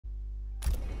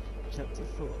Chapter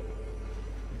 4. If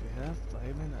you have fire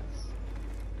and ice,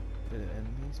 better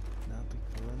enemies now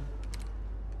become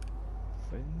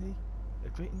friendly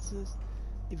acquaintances.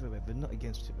 Either way, but not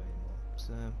against you anymore.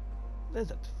 So there's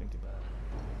that to think about.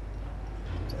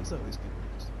 So that's always good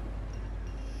news.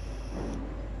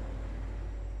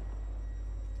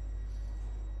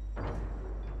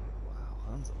 Wow,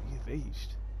 Hanzo, you've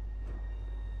aged.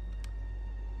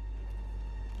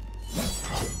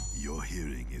 Your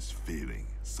hearing is failing,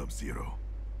 Sub-Zero.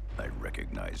 I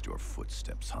recognized your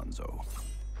footsteps, Hanzo.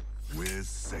 Where's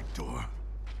Sektor?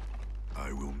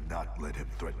 I will not let him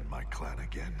threaten my clan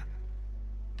again.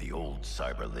 The old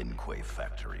Cyber Lin Kuei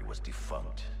factory was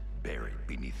defunct, buried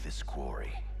beneath this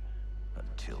quarry.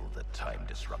 Until the time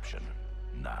disruption.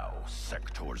 Now,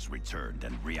 Sektor's returned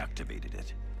and reactivated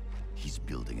it. He's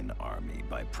building an army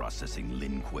by processing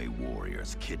Lin Kuei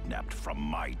warriors kidnapped from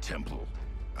my temple.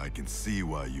 I can see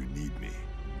why you need me.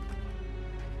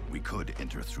 We could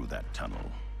enter through that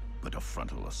tunnel, but a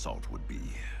frontal assault would be...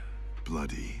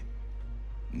 bloody.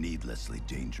 Needlessly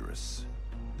dangerous.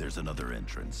 There's another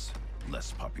entrance,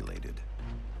 less populated.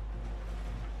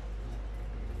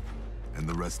 And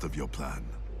the rest of your plan?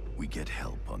 We get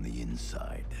help on the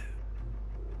inside.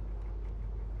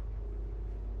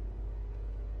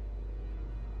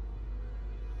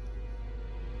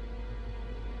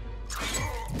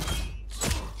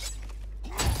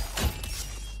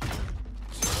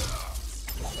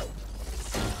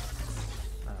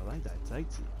 I like that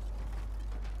tighty.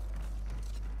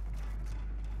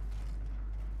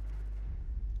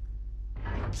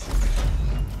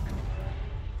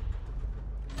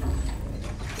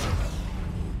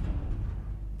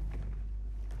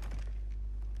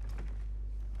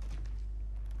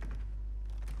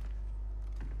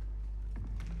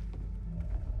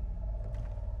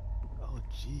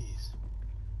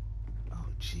 Oh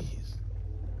jeez.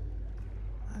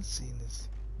 I've seen this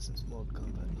since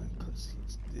MortalKombat 9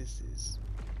 cutscenes. This is...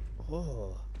 oh.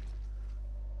 All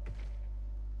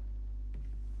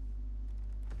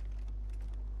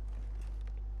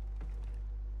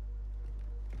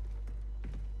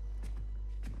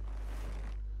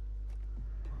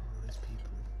these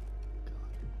people. God.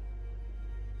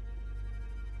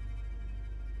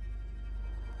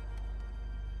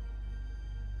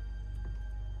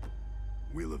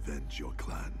 We'll avenge your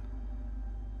clan.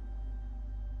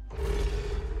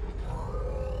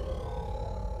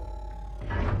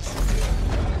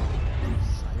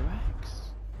 Cyrax?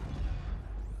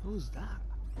 Who's that?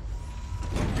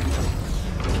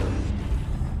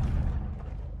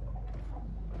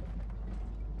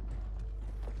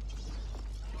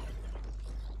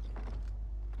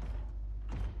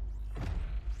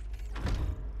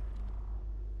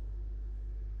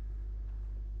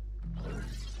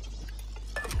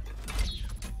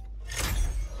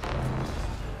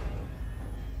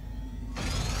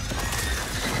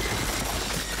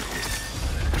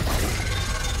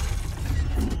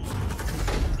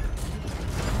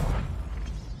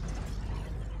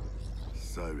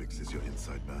 Cyrax is your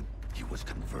inside man. He was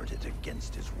converted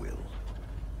against his will.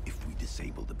 If we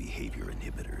disable the behavior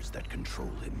inhibitors that control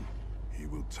him, He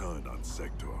will turn on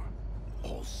Sektor.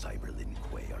 all Cyber Lin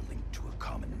Kuei are linked to a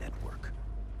common network.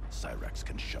 Cyrax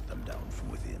can shut them down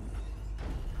from within.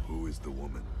 Who is the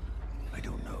woman? I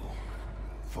don't know.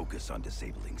 Focus on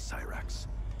disabling Cyrax.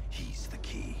 He's the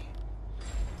key.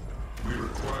 We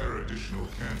require additional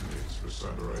candidates for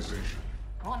cyberization.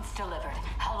 Once delivered,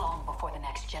 how long before the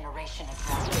next generation is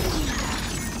ready?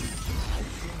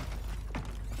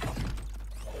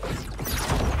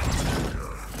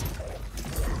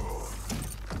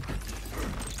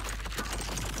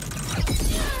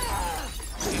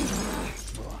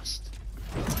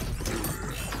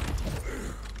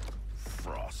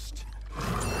 Frost.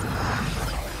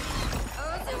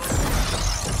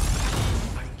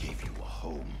 I gave you a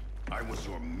home. I was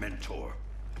your mentor.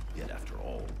 Yet after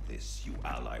all this, you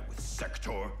ally with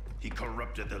Sektor. He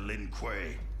corrupted the Lin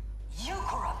Kuei. You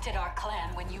corrupted our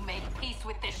clan when you made peace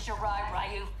with this Shirai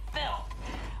Ryu filth.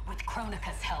 With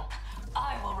Kronika's help,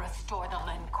 I will restore the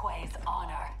Lin Kuei's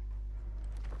honor.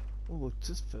 Oh,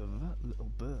 just for that little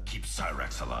bird. Keep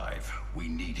Cyrax alive. We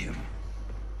need him.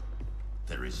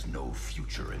 There is no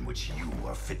future in which you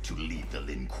are fit to lead the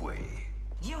Lin Kuei.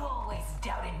 You always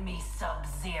doubted me,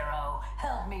 Sub-Zero.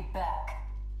 Held me back.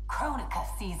 Kronika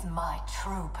sees my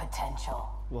true potential.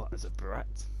 What, as a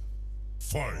brat?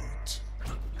 Fight!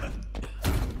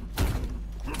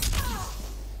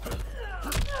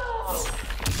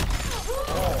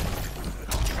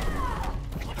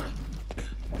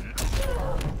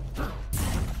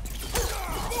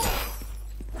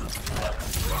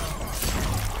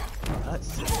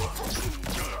 That's it.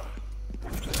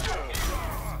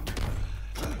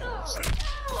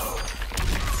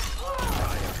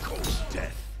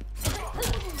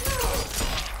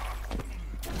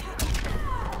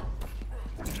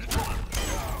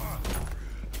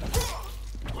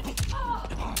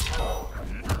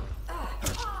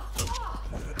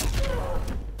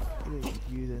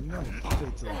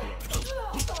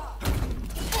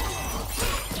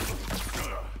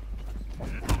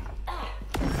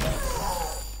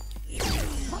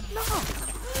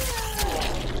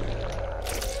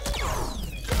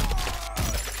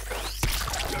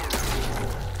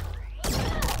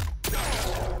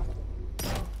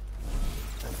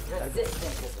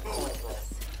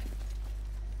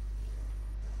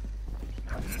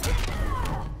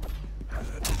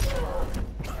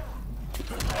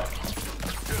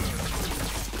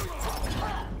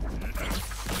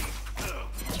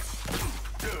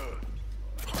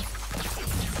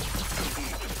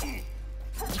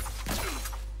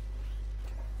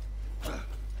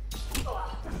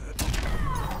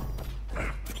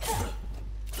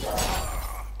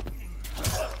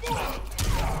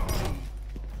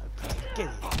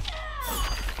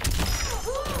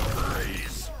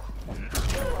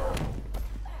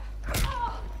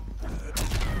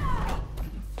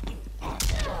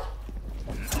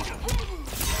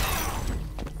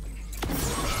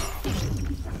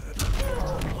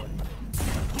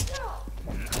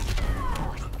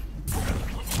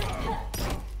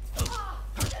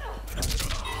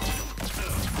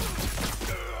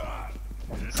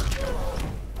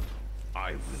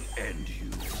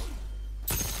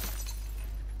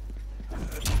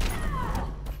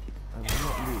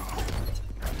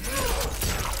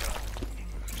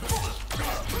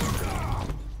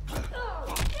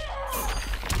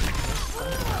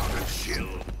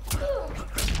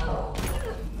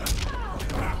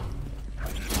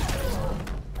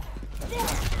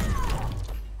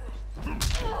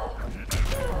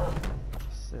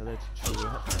 let you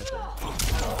have it.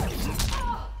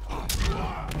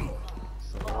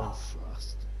 So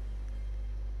Frost.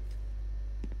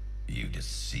 You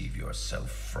deceive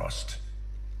yourself, Frost.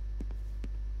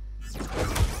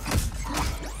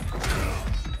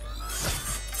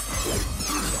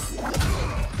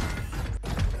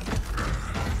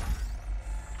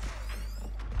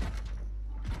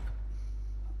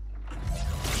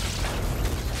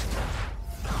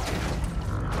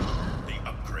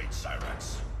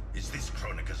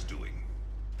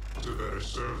 To better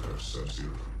serve her,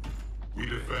 Sub-Zero. We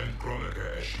defend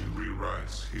Kronika as she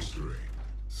rewrites history.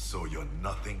 So you're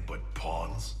nothing but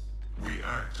pawns? We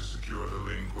act to secure the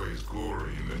Lin Kuei's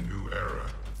glory in the new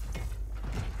era.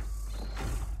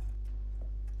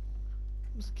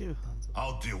 Let's go, Hanzo.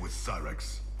 I'll deal with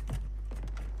Cyrex.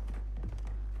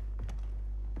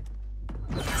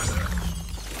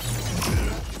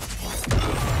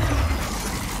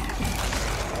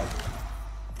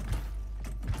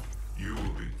 You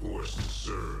will be forced to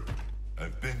serve.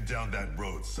 I've been down that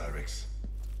road, Cyrex.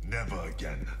 Never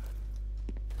again.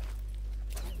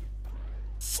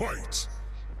 Fight!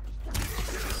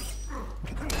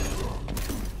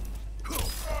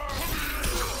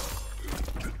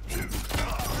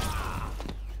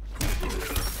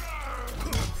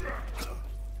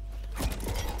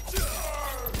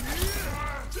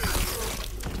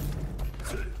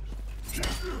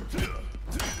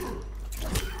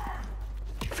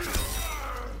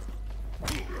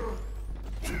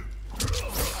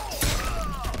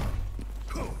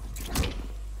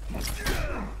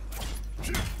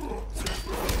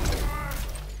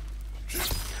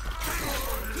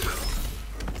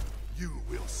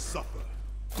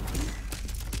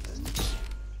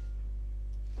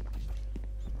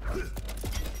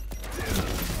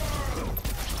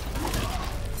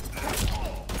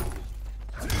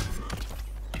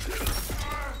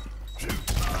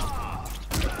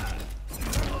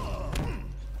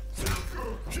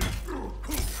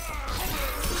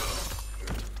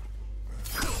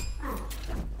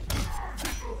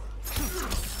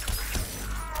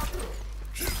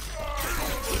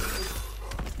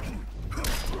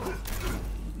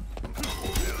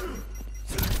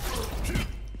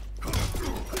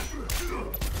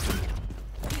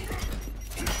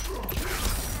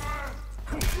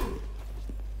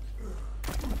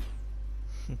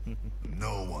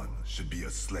 No one should be a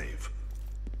slave.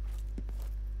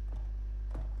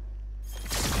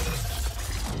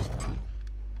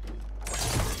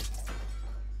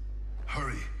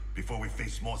 Hurry, before we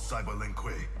face more Cyber Lin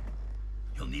Kuei.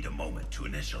 You'll need a moment to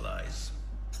initialize.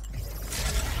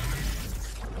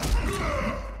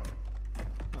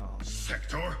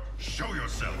 Sektor, show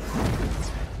yourself!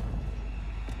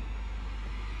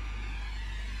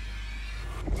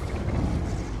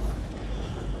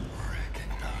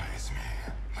 Recognize me,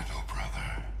 little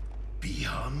brother.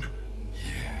 Bihan?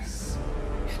 Yes,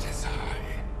 it is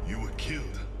I. You were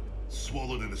killed,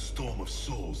 swallowed in a storm of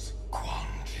souls. Quan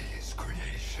Chi's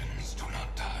creations do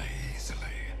not die easily.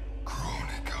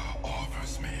 Kronika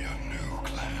offers me a new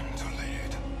clan to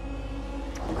lead.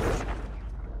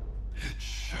 Its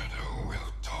shadow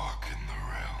will talk in the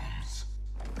realms.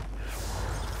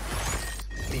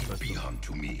 Leave Bihan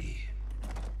to me.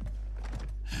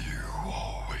 You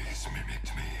always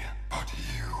mimicked me, but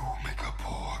you make a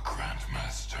poor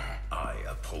Grandmaster. I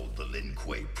uphold the Lin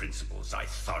Kuei principles I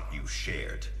thought you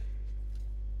shared.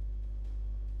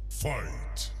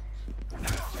 Fight!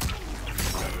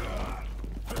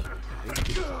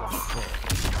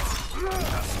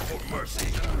 Ask for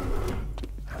mercy.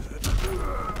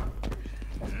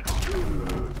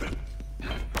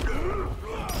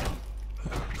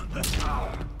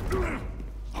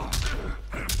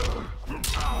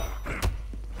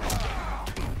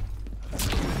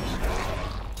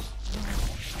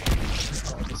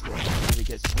 This one really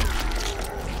gets me.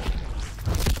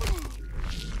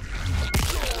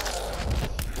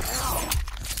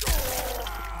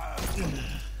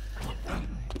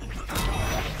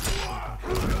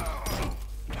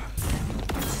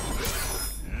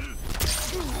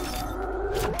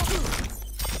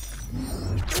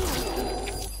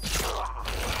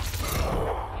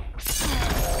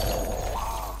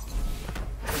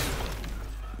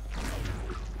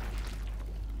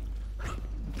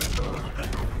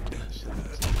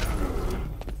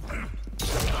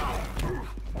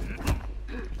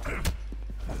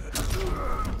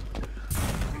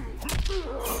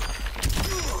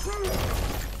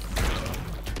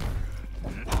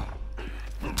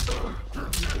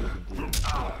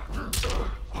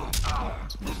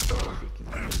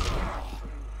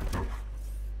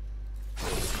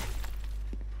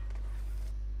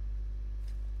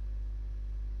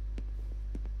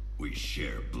 We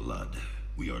share blood.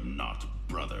 We are not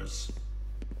brothers.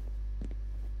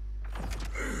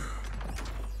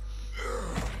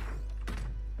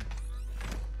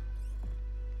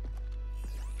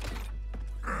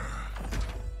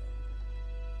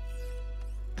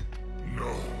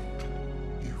 No.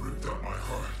 He ripped out my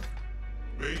heart.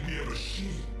 Made me a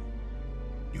machine.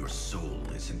 Your soul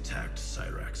is intact,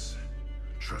 Cyrax.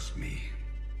 Trust me.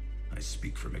 I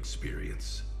speak from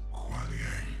experience. Quan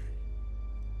Chi,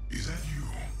 is that you?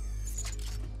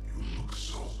 You look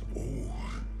so old.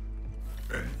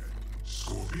 And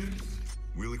Scorpion?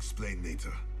 We'll explain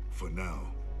later. For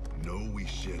now, know we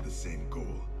share the same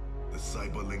goal. The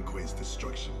Cyber Lin Kuei's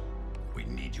destruction. We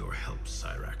need your help,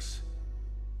 Cyrax.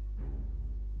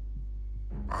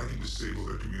 I can disable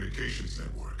their communications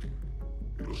network.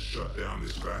 It'll shut down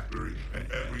this factory and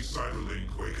every Cyber Lin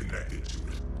Kuei connected to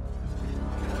it.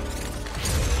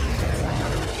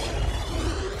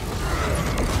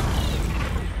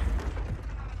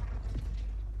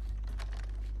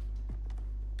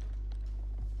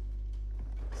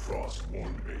 Frost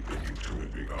warned me that you two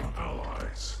had become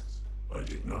allies. I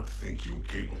did not think you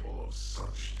capable of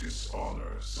such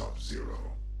dishonor, Sub-Zero.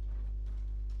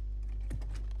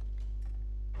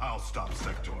 I'll stop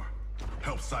Sektor.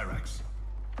 Help Cyrax.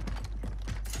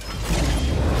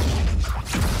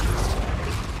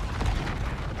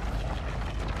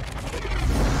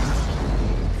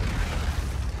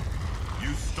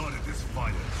 You started this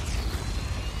fire.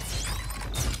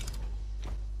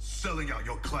 Selling out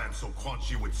your clan so Quan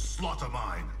Chi would slaughter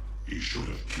mine. He should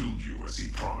have killed you as he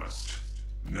promised.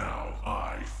 Now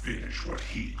I finish what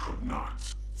he could not.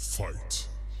 Fight.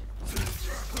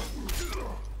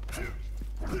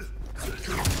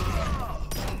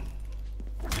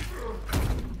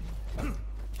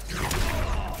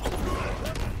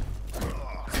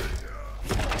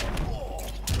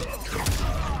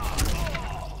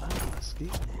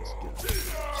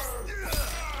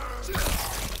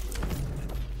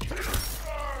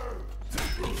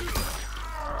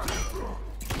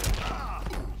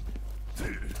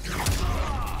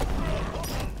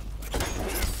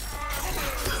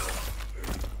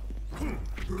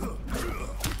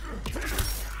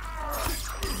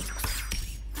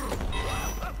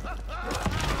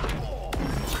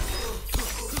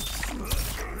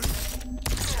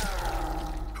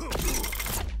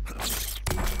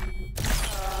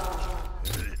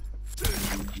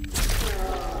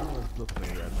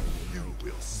 You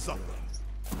will suffer.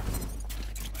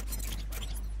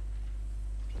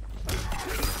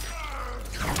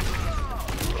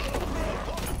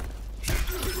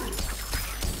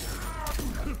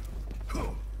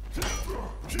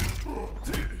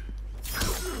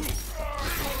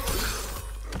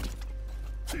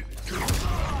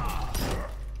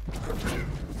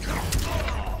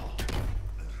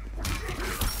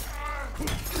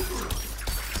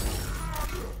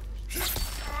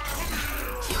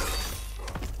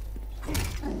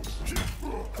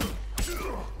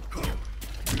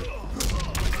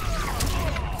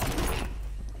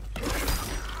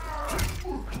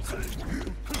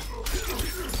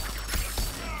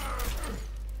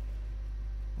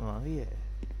 Oh yeah.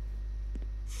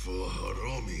 For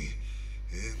Haromi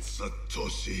and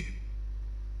Satoshi.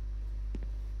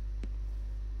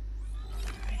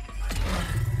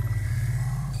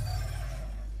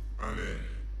 I'm in.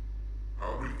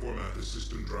 I'll reformat the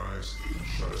system drives and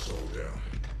shut us all down.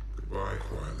 Goodbye,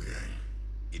 Quan Liang.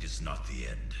 It is not the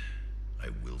end. I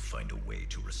will find a way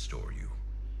to restore you.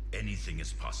 Anything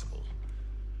is possible.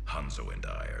 Hanzo and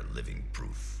I are living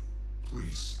proof.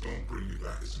 Please, don't bring me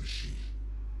back as a machine.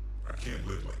 I can't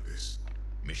live like this.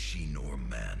 Machine or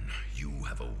man, you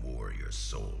have a warrior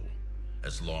soul.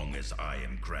 As long as I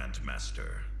am Grand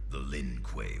Master, the Lin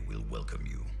Kuei will welcome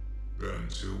you.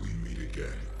 Until we meet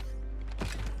again.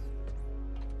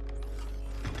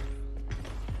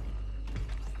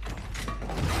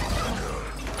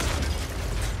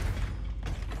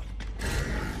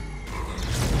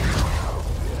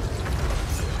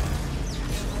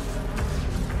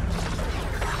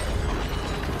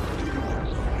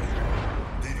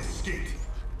 They've escaped.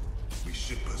 We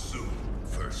should pursue.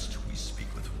 First, we speak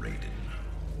with Raiden.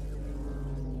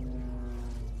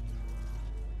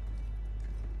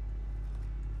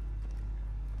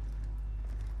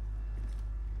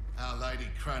 Our Lady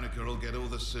Kronika will get all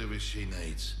the service she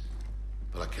needs.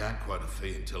 But I can't quote a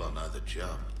fee until I know the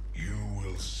job. You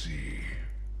will see.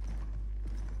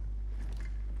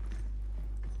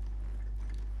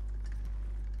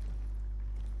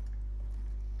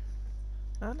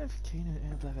 I don't know if Kane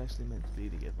and Black actually meant to be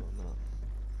together or not.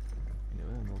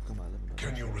 Anyway, MortalKombat 11.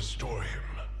 Can you restore him?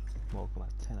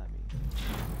 MortalKombat 10, I mean.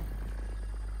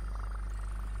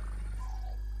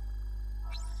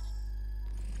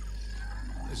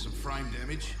 There's some frame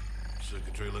damage.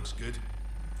 Circuitry looks good.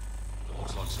 It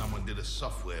looks like someone did a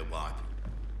software wipe.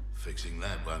 Fixing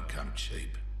that won't come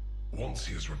cheap. Once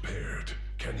he is repaired,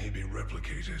 can he be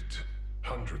replicated?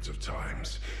 Hundreds of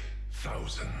times.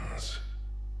 Thousands.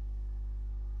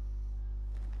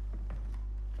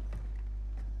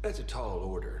 That's a tall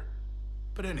order.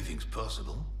 But anything's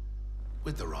possible.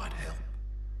 With the right help.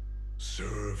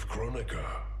 Serve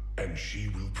Kronika, and she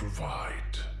will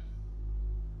provide.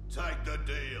 Take the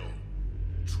deal.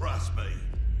 Trust me.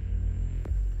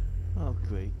 Oh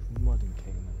great, modern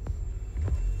Canaan.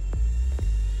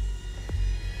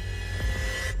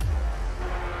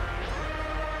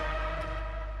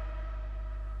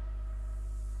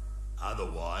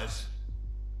 Otherwise,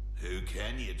 who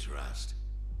can you trust?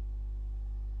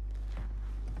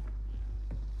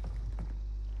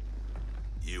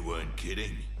 You weren't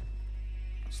kidding.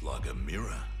 It's like a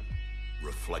mirror,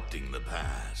 reflecting the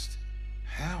past.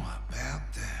 How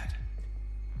about that?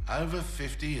 Over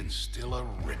 50 and still a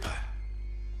ripper.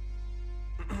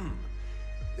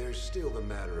 There's still the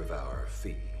matter of our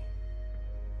fee.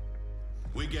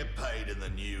 We get paid in the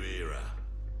new era.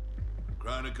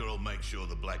 Kronika will make sure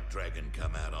the Black Dragon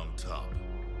come out on top.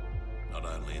 Not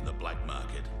only in the black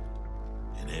market,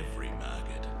 in every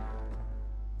market.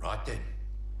 Right then,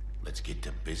 let's get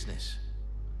to business.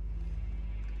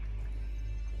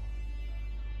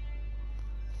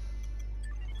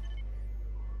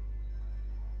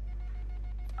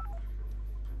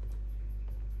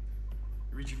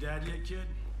 Reach your dad yet, kid?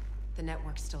 The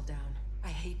network's still down. I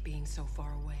hate being so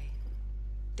far away.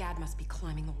 Dad must be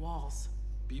climbing the walls.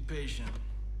 Be patient.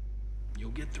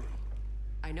 You'll get through.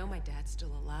 I know my dad's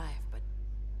still alive, but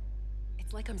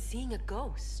it's like I'm seeing a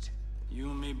ghost. You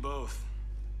and me both.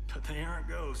 But they aren't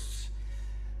ghosts.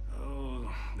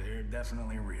 Oh, they're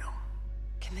definitely real.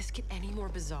 Can this get any more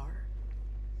bizarre?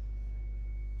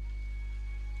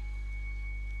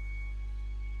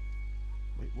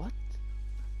 Wait, what?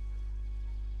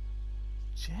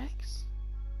 Jax?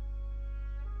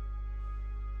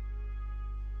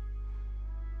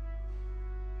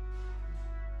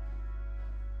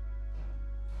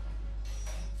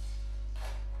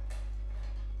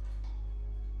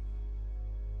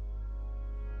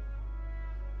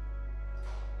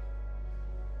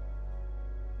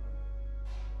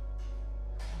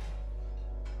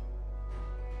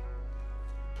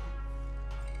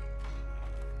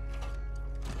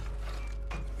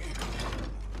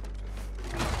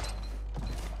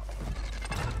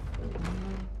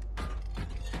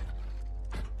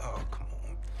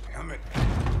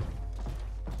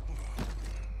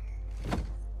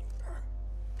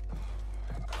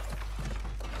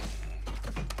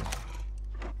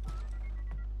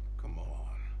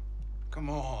 Come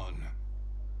on.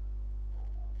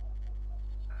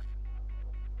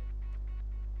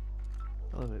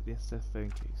 I love it, yes, they're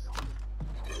phone keys.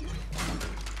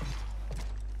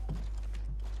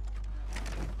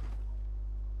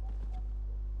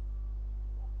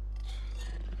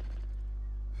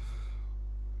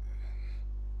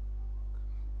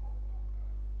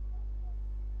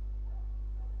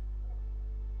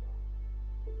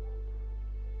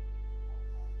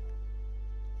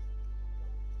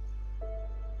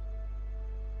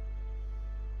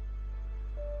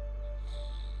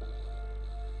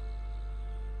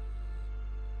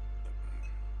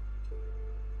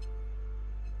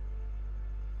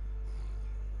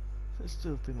 It's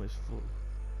still pretty much full.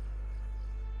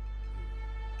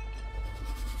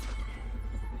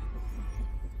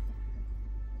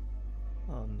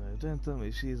 Oh no, don't tell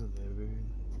me she's in the room.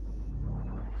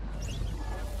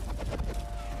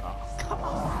 Oh, come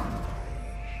on!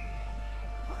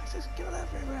 Why is this girl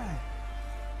everywhere?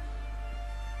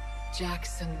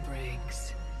 Jackson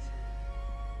Briggs.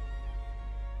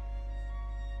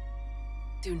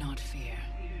 Do not fear.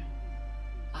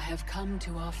 I have come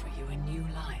to offer you a new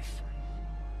life.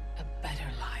 A better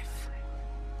life.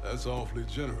 That's awfully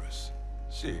generous,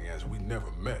 seeing as we never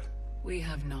met. We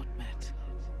have not met.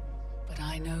 But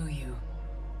I know you.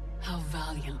 How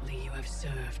valiantly you have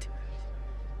served.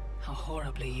 How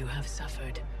horribly you have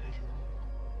suffered.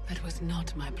 That was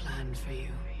not my plan for you.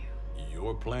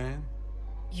 Your plan?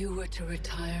 You were to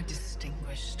retire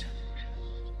distinguished.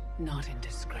 Not in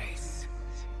disgrace.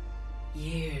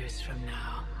 Years from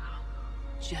now,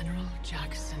 General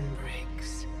Jackson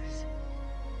Briggs.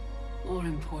 More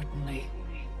importantly,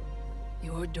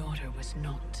 your daughter was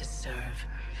not to serve,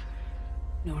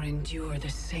 nor endure the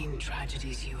same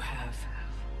tragedies you have.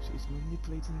 She's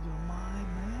manipulating your mind,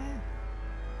 man.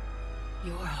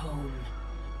 Your home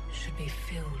should be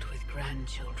filled with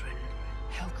grandchildren.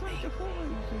 Help me,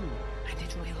 and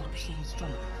it will be.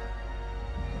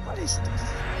 What is this?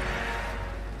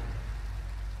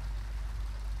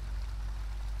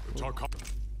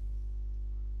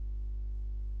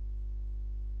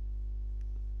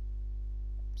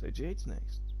 So Jade's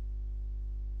next.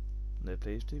 No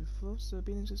players to before, so I've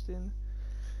been interested in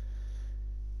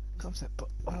concept, but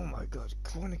oh my god,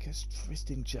 Chronica's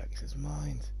twisting Jax's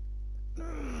mind.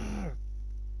 But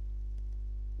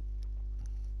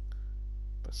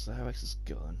Cyrex is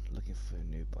gone, looking for a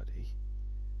new body.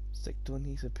 Sektor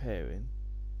needs repairing.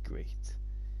 Great.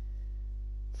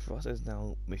 Frost is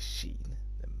now machine,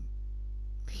 then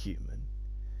human.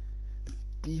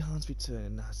 Bihan's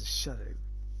returning now has a shadow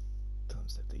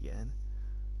concept again.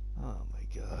 Oh my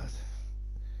god.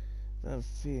 I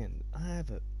have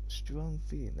a strong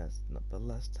feeling that's not the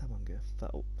last time I'm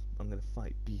gonna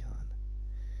fight Bihan.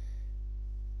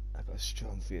 I've got a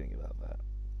strong feeling about that.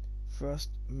 Frost,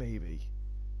 maybe.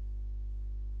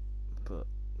 But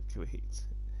great.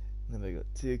 Then we got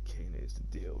 2 Kanos to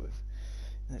deal with.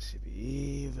 That should be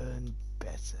even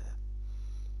better.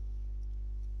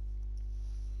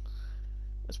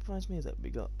 What surprised me is that we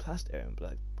got past Aaron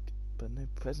Black, but no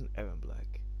present Aaron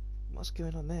Black. What's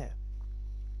going on there?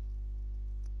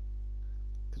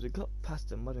 Because we got past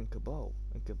the modern Cabal,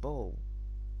 and Cabal,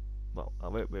 well, I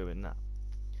won't ruin that.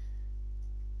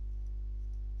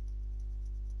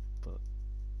 But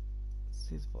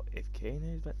this is what, if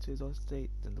Kano is back to his old state,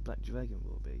 then the Black Dragon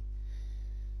will be.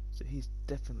 So he's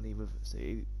definitely with us. So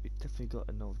we definitely got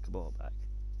an old Cabal back.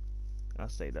 I'll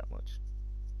say that much.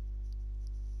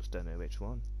 Just don't know which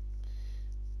one.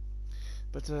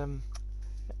 But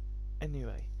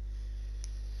anyway,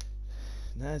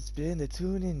 now it's been the 2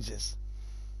 ninjas,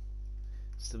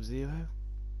 Sub-Zero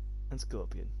and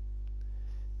Scorpion.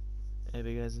 Hope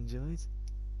you guys enjoyed,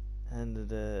 and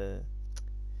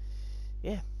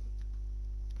yeah,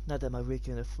 now that my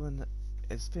weekend of fun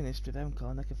is finished with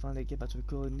MCon, I can finally get back to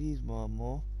recording these more and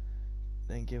more,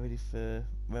 then get ready for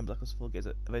when Black Ops 4 gets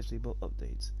eventually bought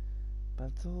updates. But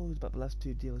I'm told about the last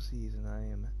 2 DLCs and I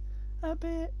am a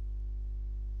bit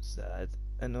sad,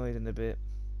 annoyed and a bit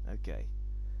okay.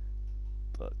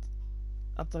 But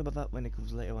I'll talk about that when it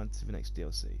comes later on to the next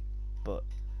DLC. But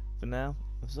for now,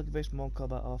 I'm still gonna finish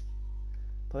MortalKombat off,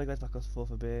 probably go back Ops 4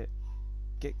 for a bit,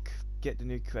 get the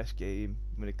new Crash game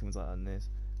when it comes out on this,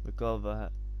 record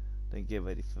that, then get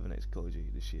ready for the next Call of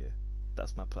Duty this year.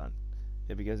 That's my plan.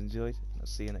 Hope you guys enjoyed, and I'll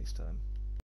see you next time.